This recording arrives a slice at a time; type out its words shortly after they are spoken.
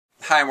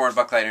Hi, I'm Warren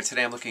Bucklighter, and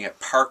today I'm looking at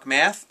Park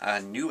Math,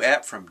 a new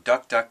app from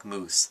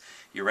DuckDuckMoose.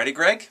 You ready,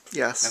 Greg?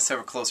 Yes. Let's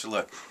have a closer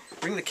look.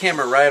 Bring the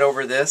camera right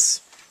over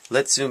this.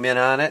 Let's zoom in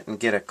on it and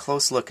get a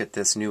close look at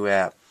this new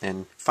app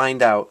and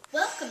find out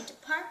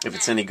if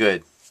it's any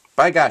good.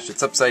 By gosh,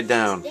 it's upside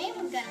down.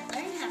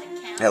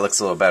 That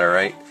looks a little better,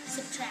 right?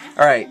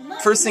 Alright,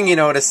 first thing you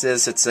notice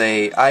is it's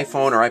a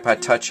iPhone or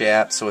iPod Touch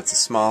app, so it's a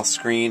small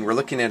screen. We're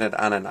looking at it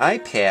on an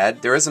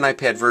iPad. There is an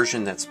iPad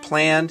version that's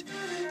planned.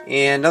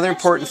 And another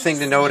important thing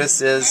to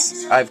notice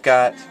is I've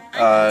got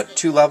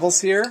two levels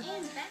here.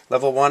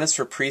 Level 1 is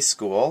for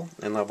preschool,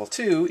 and level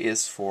 2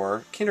 is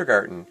for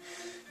kindergarten.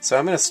 So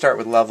I'm going to start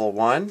with level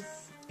 1.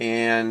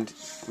 And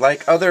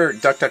like other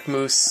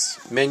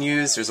DuckDuckMoose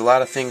menus, there's a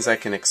lot of things I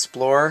can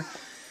explore,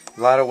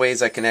 a lot of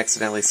ways I can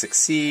accidentally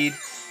succeed.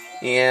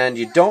 And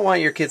you don't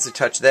want your kids to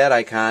touch that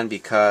icon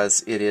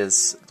because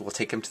will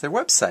take them to their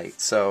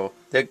website. So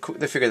they'll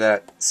figure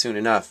that out soon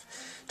enough.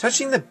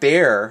 Touching the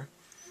bear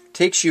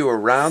takes you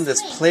around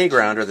this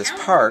playground or this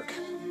park.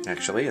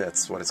 Actually,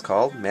 that's what it's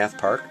called, Math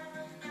Park.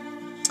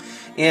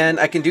 And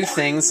I can do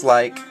things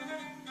like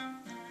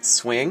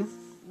swing.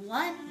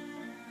 1,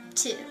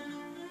 2,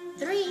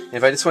 3.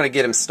 If I just want to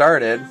get him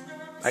started,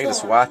 I can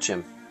just watch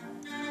him.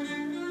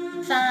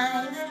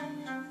 5,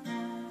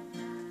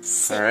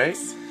 6, all right.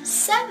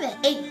 7,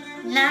 8,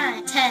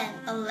 9, 10,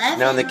 11.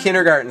 Now in the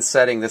kindergarten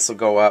setting, this will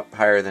go up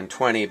higher than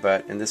 20,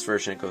 but in this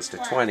version it goes to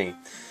 20.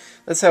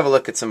 Let's have a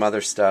look at some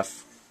other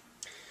stuff.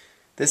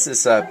 This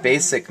is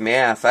basic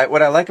math.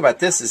 What I like about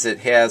this is it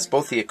has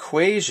both the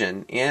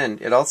equation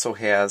and it also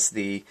has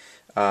the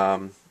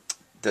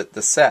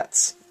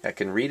sets. I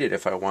can read it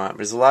if I want.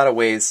 There's a lot of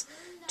ways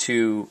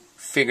to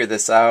figure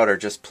this out or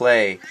just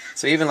play.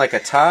 So even like a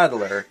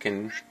toddler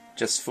can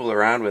just fool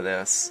around with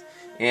this.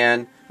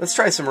 And let's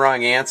try some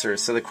wrong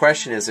answers. So the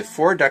question is, if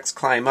 4 ducks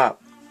climb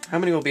up, how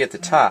many will be at the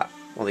top?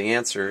 Well, the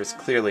answer is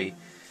clearly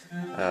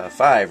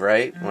 5,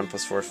 right? 1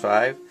 plus 4 is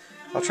 5.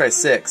 I'll try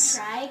 6.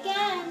 Try again.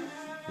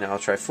 Now I'll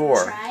try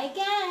 4. Try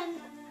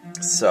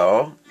again.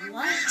 So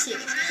 1, 2,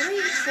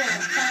 3, 4,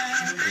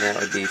 5. And that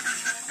would be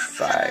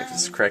 5.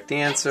 That's the correct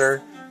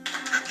answer.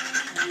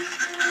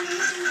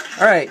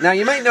 Alright, now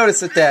you might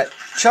notice that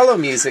cello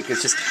music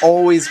is just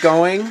always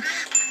going.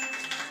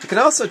 You can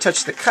also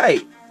touch the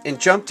kite and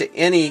jump to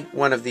any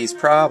one of these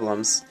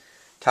problems.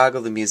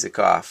 Toggle the music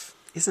off.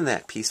 Isn't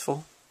that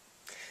peaceful?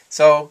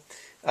 So,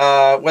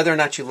 whether or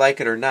not you like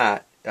it or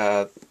not,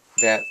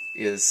 that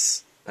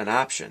is an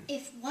option.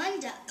 If 1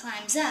 duck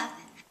climbs up,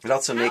 it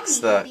also makes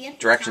the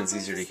directions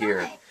easier to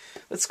hear.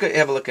 Let's go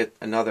have a look at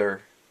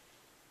another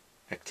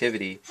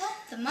activity.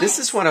 This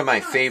is one of my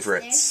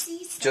favorites,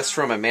 just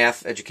from a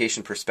math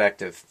education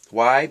perspective.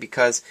 Why?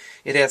 Because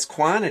it has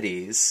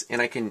quantities,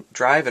 and I can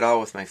drive it all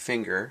with my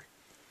finger,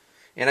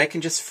 and I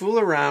can just fool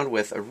around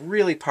with a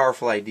really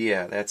powerful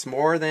idea that's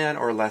more than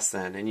or less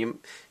than, and you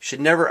should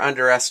never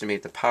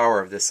underestimate the power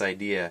of this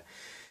idea.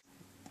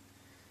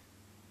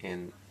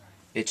 And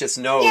it just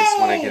knows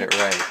when I get it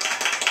right.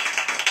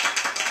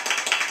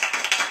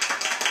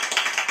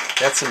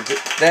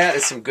 That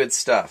is some good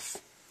stuff.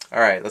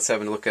 All right, let's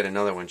have a look at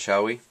another one,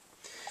 shall we?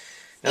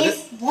 Now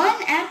if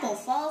 1 apple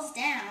falls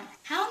down,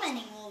 how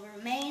many will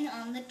remain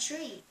on the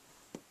tree?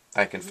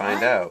 I can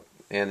find out.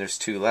 And there's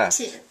 2 left.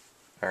 2.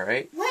 All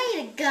right.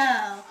 Way to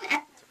go.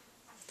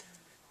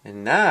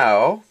 And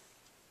now,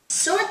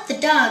 sort the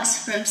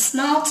dogs from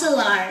small to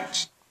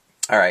large.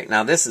 All right,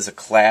 now this is a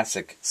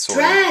classic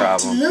sorting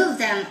problem. Drag to move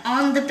them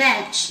on the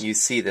bench. You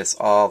see this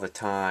all the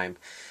time.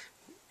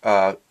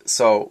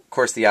 So, of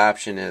course, the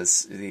option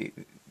is the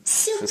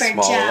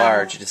small to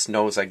large. It just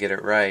knows I get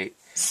it right.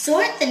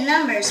 Sort the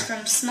numbers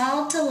from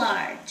small to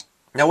large.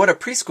 Now, what a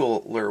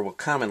preschooler will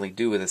commonly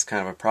do with this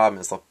kind of a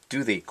problem is they'll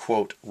do the,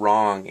 quote,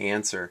 wrong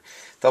answer.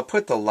 They'll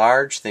put the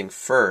large thing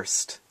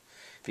first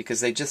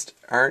because they just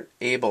aren't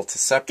able to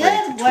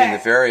separate between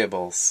the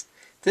variables.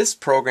 This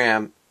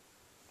program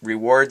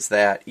rewards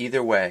that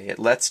either way. It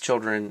lets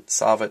children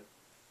solve it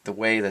the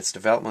way that's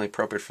developmentally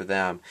appropriate for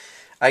them.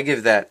 I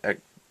give the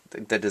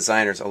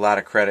designers a lot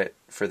of credit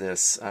for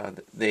this.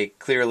 They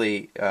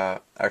clearly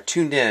are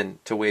tuned in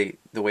to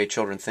the way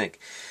children think.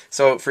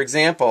 So, for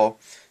example,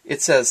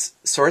 it says,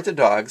 sort the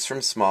dogs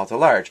from small to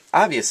large.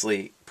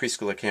 Obviously,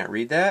 preschooler can't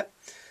read that.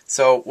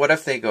 So, what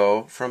if they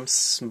go from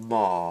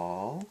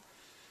small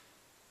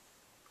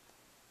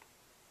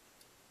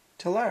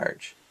to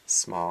large?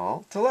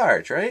 Small to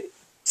large, right?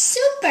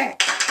 Super!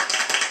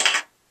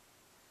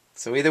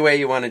 So either way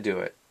you want to do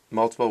it,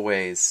 multiple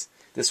ways.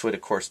 This would,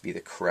 of course, be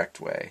the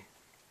correct way.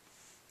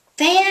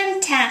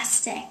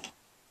 Fantastic!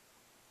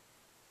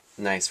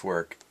 Nice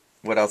work.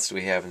 What else do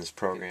we have in this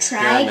program?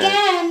 Try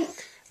again.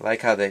 I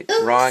like how the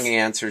wrong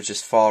answers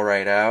just fall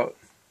right out.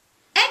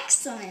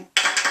 Excellent.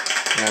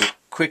 And I'm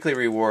quickly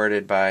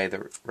rewarded by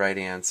the right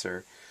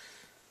answer.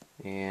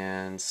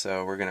 And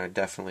so we're going to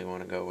definitely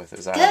want to go with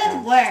this.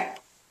 Good work.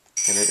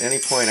 And at any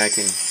point I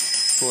can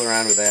fool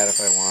around with that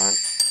if I want,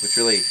 which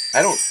really,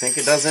 I don't think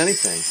it does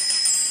anything.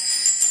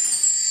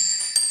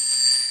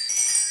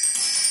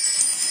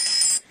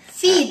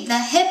 Feed the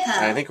hippo.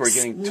 I think we're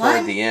getting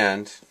toward the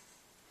end.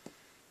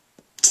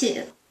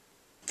 2,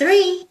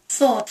 3,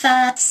 4,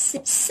 5,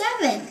 6,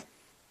 7.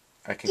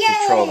 I can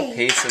control the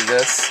pace of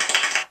this.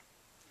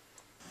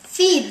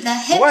 Feed the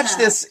hippo. Watch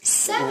this.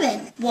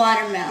 7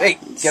 watermelons. Hey,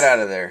 get out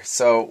of there.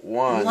 So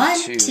 1,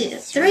 2,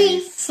 3,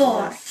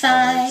 4,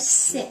 5,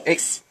 6.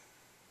 8.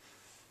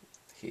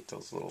 I hate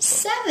those little bugs.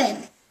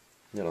 7.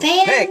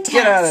 Hey,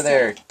 get out of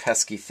there,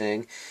 pesky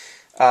thing.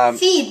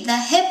 Feed the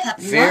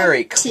hippo.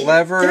 Very 1, 2,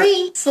 clever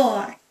 3,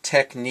 4.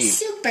 technique.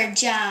 Super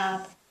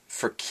job.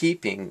 For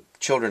keeping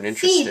children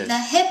interested. Feed the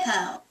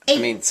hippo. 8. 8.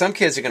 I mean, some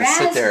kids are going to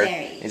sit there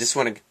and just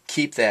want to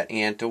keep that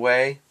ant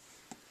away.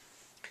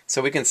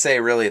 So we can say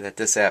really that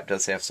this app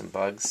does have some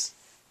bugs,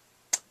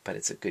 but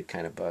it's a good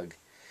kind of bug.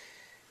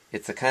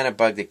 It's the kind of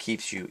bug that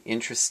keeps you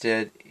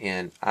interested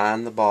and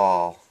on the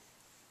ball.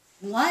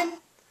 1.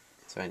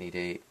 So I need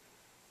 8.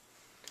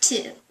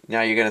 2.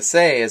 Now you're going to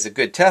say, as a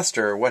good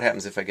tester, what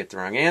happens if I get the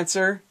wrong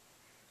answer?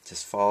 It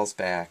just falls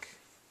back.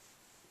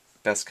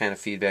 Best kind of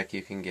feedback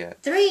you can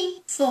get.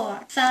 3,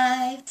 4,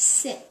 5,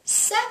 6,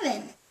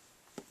 7.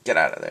 Get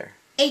out of there.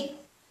 8.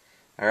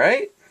 All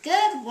right?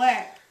 Good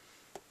work.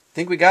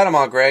 Think we got them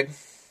all, Greg.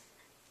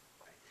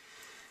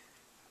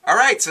 All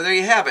right, so there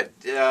you have it.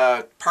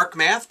 Park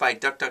Math by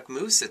Duck Duck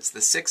Moose. It's the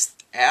 6th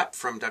app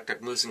from Duck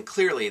Duck Moose, and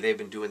clearly they've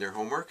been doing their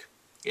homework.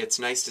 It's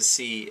nice to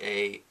see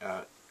a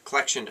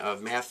collection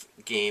of math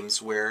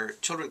games where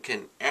children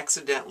can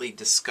accidentally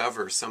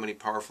discover so many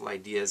powerful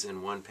ideas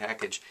in one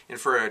package. And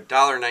for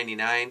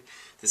 $1.99,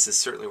 this is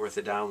certainly worth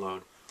a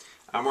download.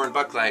 I'm Warren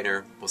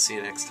Buckleitner. We'll see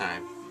you next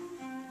time.